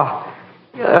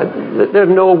 there's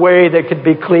no way they could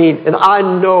be clean. And I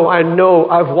know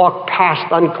I've walked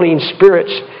past unclean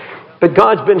spirits. But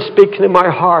God's been speaking in my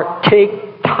heart.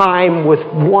 Take time with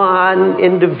one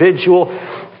individual.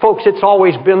 Folks, it's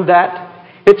always been that.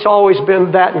 It's always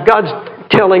been that. And God's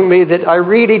telling me that I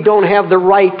really don't have the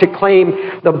right to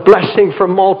claim the blessing for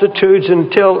multitudes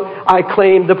until I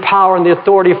claim the power and the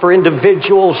authority for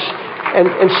individuals.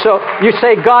 And so you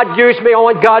say, God, use me. I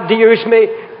want God to use me.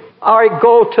 All right,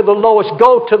 go to the lowest.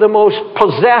 Go to the most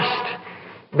possessed,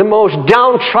 the most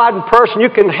downtrodden person you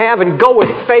can have, and go with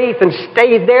faith and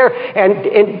stay there. And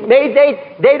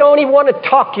they don't even want to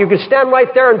talk to you. You can stand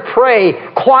right there and pray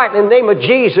quiet in the name of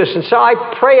Jesus. And so I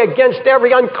pray against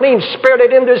every unclean spirit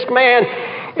in this man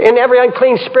and every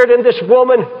unclean spirit in this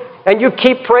woman. And you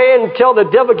keep praying until the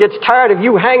devil gets tired of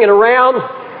you hanging around.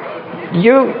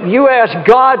 You ask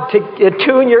God to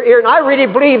tune your ear. And I really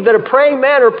believe that a praying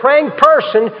man or praying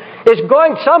person is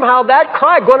going somehow, that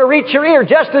cry going to reach your ear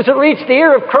just as it reached the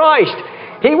ear of Christ.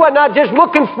 He was not just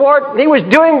looking for it. He was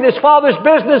doing his Father's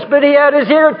business, but he had his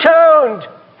ear tuned.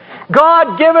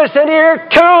 God, give us an ear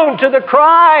tuned to the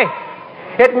cry.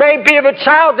 It may be of a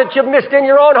child that you've missed in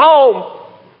your own home.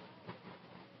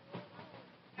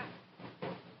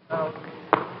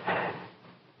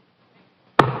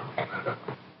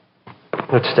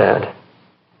 Let's stand.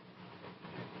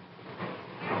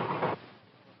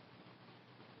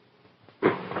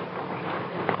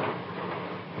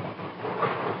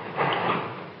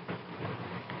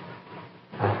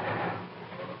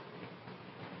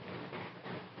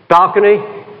 Balcony,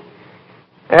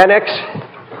 annex,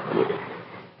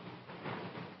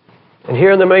 and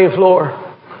here on the main floor.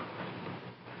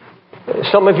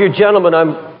 Some of you gentlemen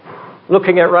I'm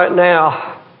looking at right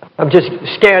now, I'm just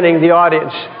scanning the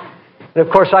audience. And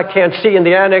of course I can't see in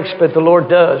the annex, but the Lord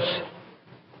does.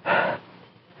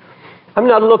 I'm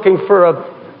not looking for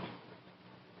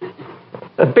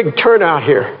a big turnout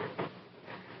here.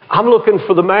 I'm looking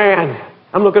for the man.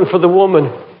 I'm looking for the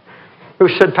woman who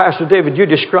said, Pastor David, you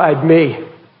described me.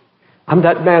 I'm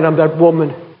that man, I'm that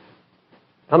woman.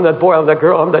 I'm that boy, I'm that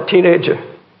girl, I'm that teenager.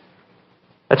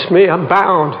 That's me, I'm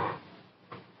bound.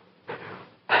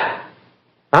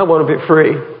 I want to be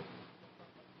free.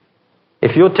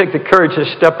 If you'll take the courage to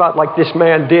step out like this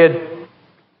man did,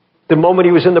 the moment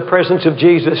he was in the presence of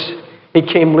Jesus, he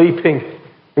came leaping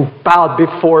and bowed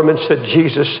before him and said,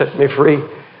 Jesus, set me free.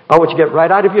 I want you to get right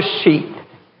out of your seat.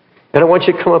 And I want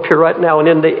you to come up here right now. And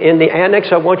in the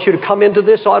annex, I want you to come into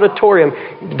this auditorium.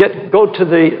 Go to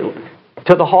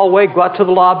the hallway, go out to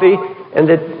the lobby, and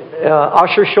the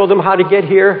usher show them how to get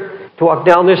here, to walk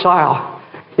down this aisle.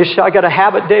 You say, I got a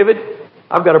habit, David.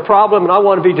 I've got a problem, and I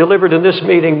want to be delivered in this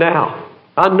meeting now.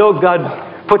 I know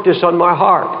God put this on my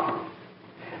heart.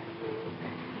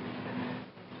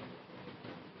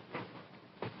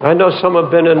 I know some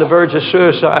have been on the verge of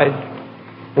suicide.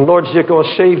 And Lord's just going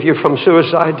to save you from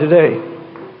suicide today.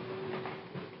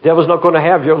 The devil's not going to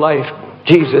have your life.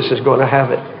 Jesus is going to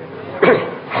have it.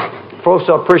 Folks,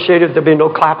 I appreciate it. There'll be no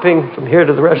clapping from here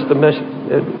to the rest of the message.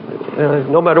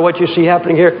 No matter what you see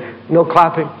happening here, no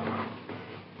clapping.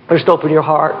 Just open your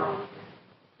heart.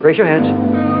 Raise your hands.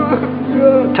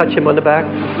 Touch him on the back.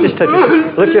 Just touch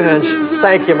him. Lift your hands.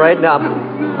 Thank him right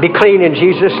now. Be clean in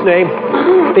Jesus' name.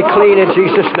 Be clean in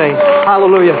Jesus' name.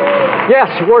 Hallelujah.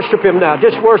 Yes, worship him now.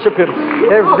 Just worship him.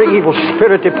 Every evil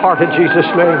spirit depart in Jesus'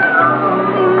 name.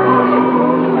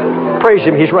 Praise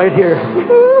him. He's right here.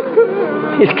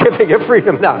 He's giving you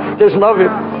freedom now. Just love him.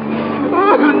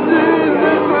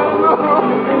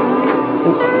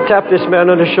 Tap this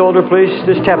man on the shoulder, please.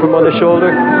 Just tap him on the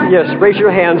shoulder. Yes, raise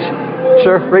your hands,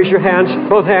 sir. Raise your hands.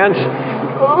 Both hands.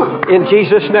 In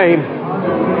Jesus' name.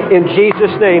 In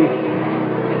Jesus' name.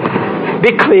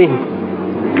 Be clean.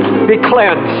 Be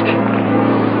cleansed.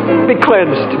 Be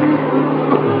cleansed.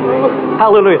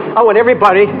 Hallelujah. I want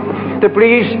everybody to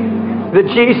believe that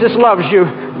Jesus loves you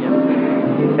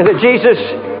and that Jesus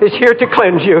is here to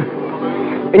cleanse you.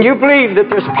 And you believe that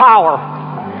there's power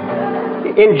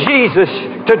in Jesus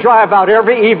to drive out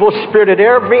every evil spirit and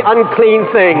every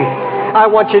unclean thing. I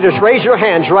want you to just raise your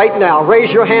hands right now. Raise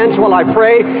your hands while I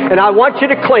pray. And I want you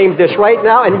to claim this right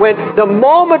now. And when the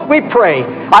moment we pray,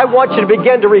 I want you to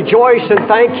begin to rejoice and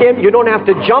thank him. You don't have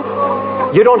to jump.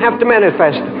 You don't have to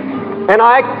manifest. And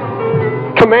I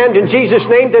command in Jesus'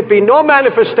 name there be no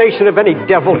manifestation of any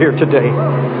devil here today.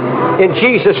 In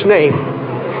Jesus' name.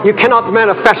 You cannot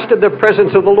manifest in the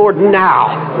presence of the Lord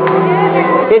now.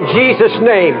 In Jesus'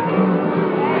 name.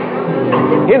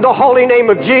 In the holy name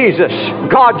of Jesus,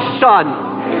 God's Son,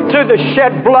 through the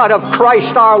shed blood of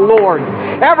Christ our Lord,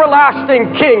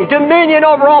 everlasting King, dominion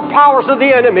over all powers of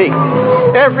the enemy,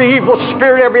 every evil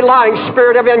spirit, every lying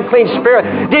spirit, every unclean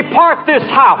spirit, depart this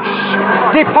house.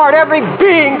 Depart every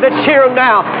being that's here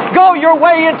now. Go your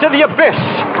way into the abyss.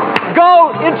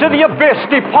 Go into the abyss.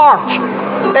 Depart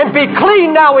and be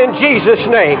clean now in Jesus'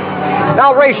 name.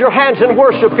 Now raise your hands and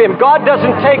worship Him. God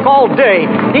doesn't take all day.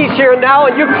 He's here now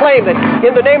and you claim it.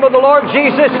 In the name of the Lord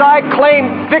Jesus, I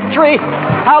claim victory.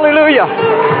 Hallelujah.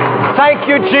 Thank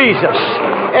you, Jesus.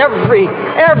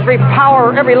 Every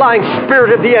power, every lying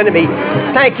spirit of the enemy,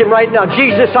 thank Him right now.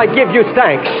 Jesus, I give you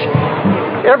thanks.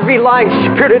 Every lying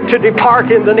spirit to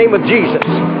depart in the name of Jesus.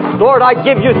 Lord, I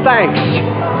give you thanks.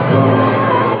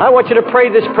 I want you to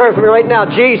pray this prayer for me right now.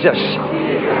 Jesus,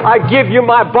 I give you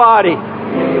my body,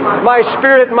 my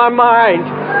spirit, my mind.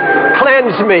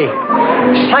 Cleanse me.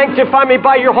 Sanctify me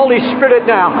by your Holy Spirit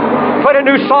now. Put a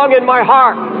new song in my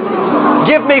heart.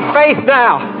 Give me faith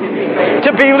now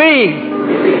to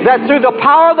believe that through the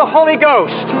power of the Holy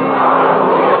Ghost,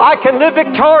 I can live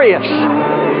victorious.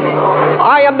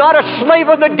 I am not a slave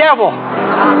of the devil.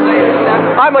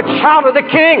 I'm a child of the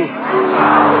King.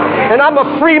 And I'm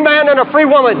a free man and a free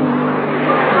woman.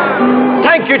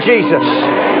 Thank you, Jesus.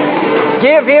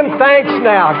 Give Him thanks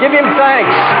now. Give Him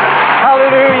thanks.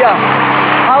 Hallelujah.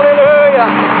 Hallelujah.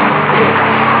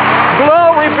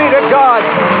 Glory be to God.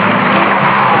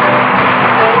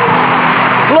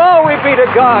 Glory be to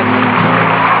God.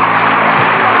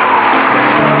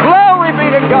 Glory be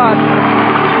to God.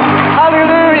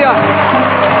 Hallelujah.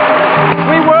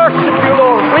 We worship you,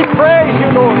 Lord. We praise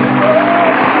you, Lord.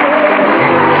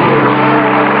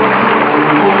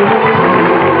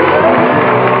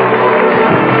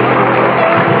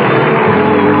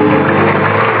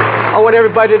 I want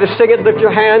everybody to sing it. Lift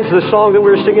your hands. The song that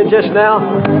we were singing just now.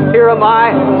 Here am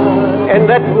I. And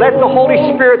let the Holy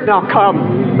Spirit now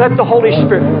come. Let the Holy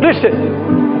Spirit.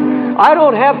 Listen, I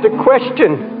don't have to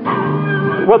question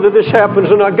whether this happens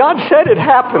or not. God said it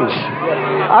happens.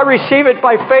 I receive it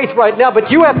by faith right now, but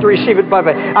you have to receive it by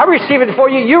faith. I receive it for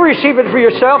you. You receive it for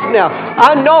yourself now.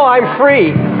 I know I'm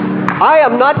free. I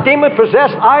am not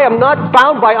demon-possessed. I am not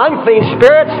bound by unclean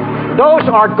spirits. Those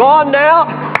are gone now.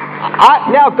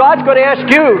 Now God's going to ask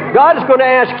you. God is going to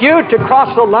ask you to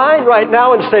cross the line right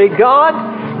now and say, God,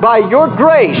 by your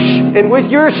grace and with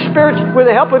your Spirit, with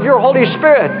the help of your Holy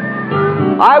Spirit,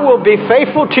 I will be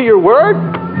faithful to your word.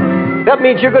 That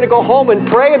means you're going to go home and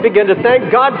pray and begin to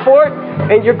thank God for it.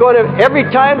 And you're going to, every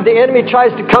time the enemy tries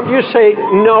to come to you, say,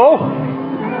 no.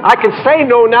 I can say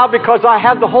no now because I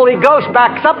have the Holy Ghost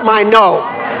backs up my no.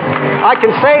 I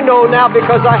can say no now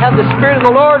because I have the Spirit of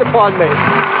the Lord upon me.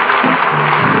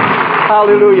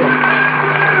 Hallelujah.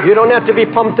 You don't have to be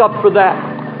pumped up for that.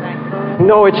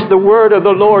 No, it's the word of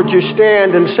the Lord. You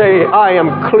stand and say, I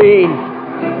am clean.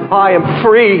 I am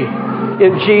free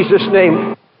in Jesus'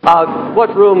 name.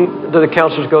 What room do the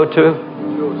counselors go to?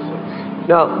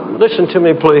 Now, listen to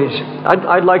me, please.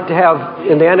 I'd like to have,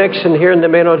 in the annex and here in the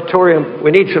main auditorium,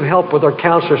 we need some help with our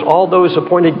counselors, all those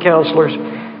appointed counselors.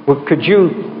 Well, could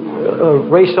you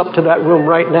race up to that room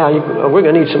right now? We're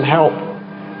going to need some help.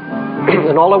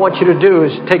 And all I want you to do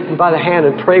is take them by the hand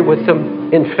and pray with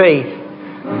them in faith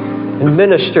and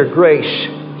minister grace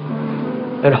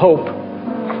and hope.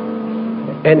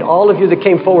 And all of you that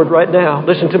came forward right now,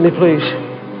 listen to me, please.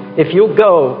 If you'll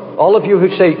go, all of you who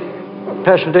say,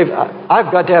 Pastor Dave,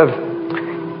 I've got to have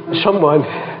someone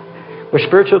with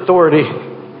spiritual authority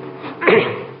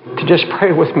to just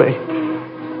pray with me.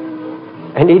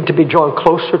 I need to be drawn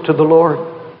closer to the Lord.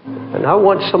 And I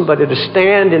want somebody to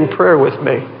stand in prayer with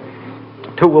me,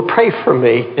 who will pray for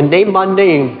me and name my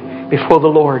name before the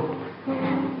Lord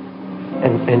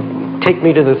and take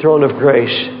me to the throne of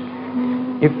grace.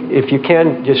 If you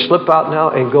can, just slip out now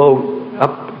and go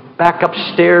back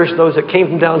upstairs. Those that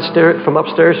came from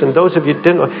upstairs, and those of you that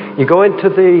didn't, you go into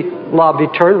the lobby,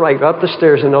 turn right up the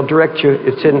stairs, and they'll direct you.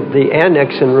 It's in the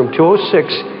annex in room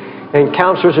 206. And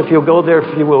counselors, if you'll go there,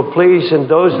 if you will, please. And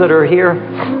those that are here,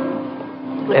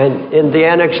 and in the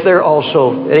annex there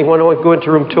also. Anyone who wants to go into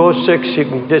room 206, you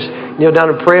can just kneel down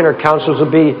and pray, and our counselors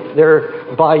will be there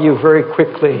by you very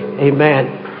quickly. Amen.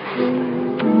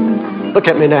 Look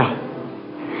at me now.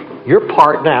 Your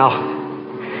part now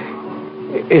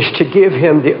is to give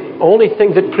Him the only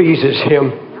thing that pleases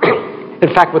Him. In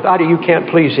fact, without it, you can't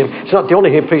please Him. It's not the only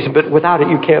thing that pleases Him, but without it,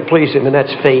 you can't please Him, and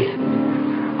that's faith.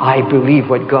 I believe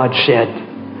what God said.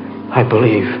 I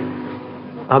believe.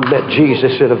 I met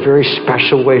Jesus in a very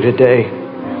special way today.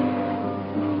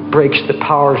 Breaks the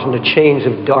powers and the chains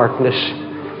of darkness.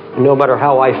 No matter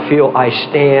how I feel, I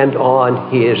stand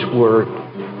on His word.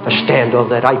 I stand on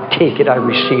that. I take it. I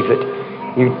receive it.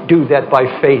 You do that by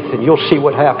faith, and you'll see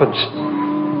what happens.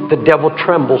 The devil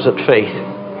trembles at faith.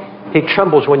 He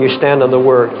trembles when you stand on the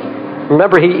Word.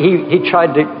 Remember, he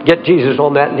tried to get Jesus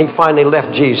on that, and he finally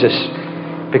left Jesus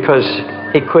because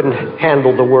he couldn't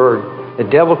handle the Word. The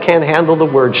devil can't handle the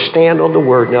Word. Stand on the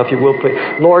Word. Now, if you will, please.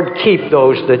 Lord, keep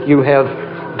those that you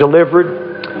have delivered,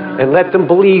 and let them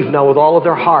believe now with all of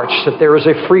their hearts that there is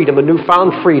a freedom, a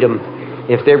newfound freedom,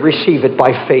 if they receive it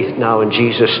by faith now in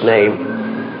Jesus' name.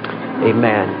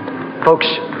 Amen. Folks,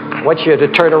 I want you to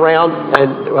turn around,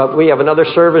 and we have another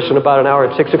service in about an hour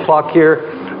at 6 o'clock here.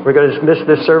 We're going to miss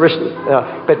this service.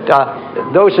 But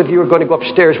those of you who are going to go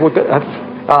upstairs,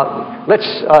 let's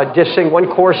just sing one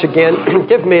chorus again.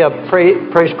 Give me a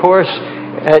praise chorus,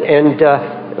 and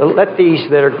let these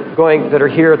that are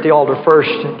here at the altar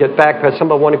first get back.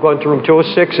 Somebody want to go into room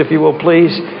 206, if you will,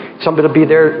 please. Somebody will be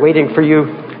there waiting for you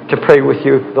to pray with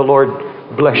you. The Lord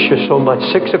bless you so much.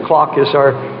 6 o'clock is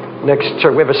our next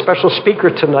service. We have a special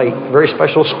speaker tonight, very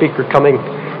special speaker coming.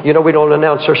 You know, we don't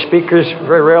announce our speakers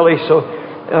very rarely, so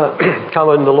come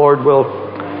and the Lord will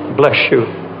bless you.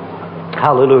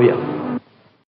 Hallelujah.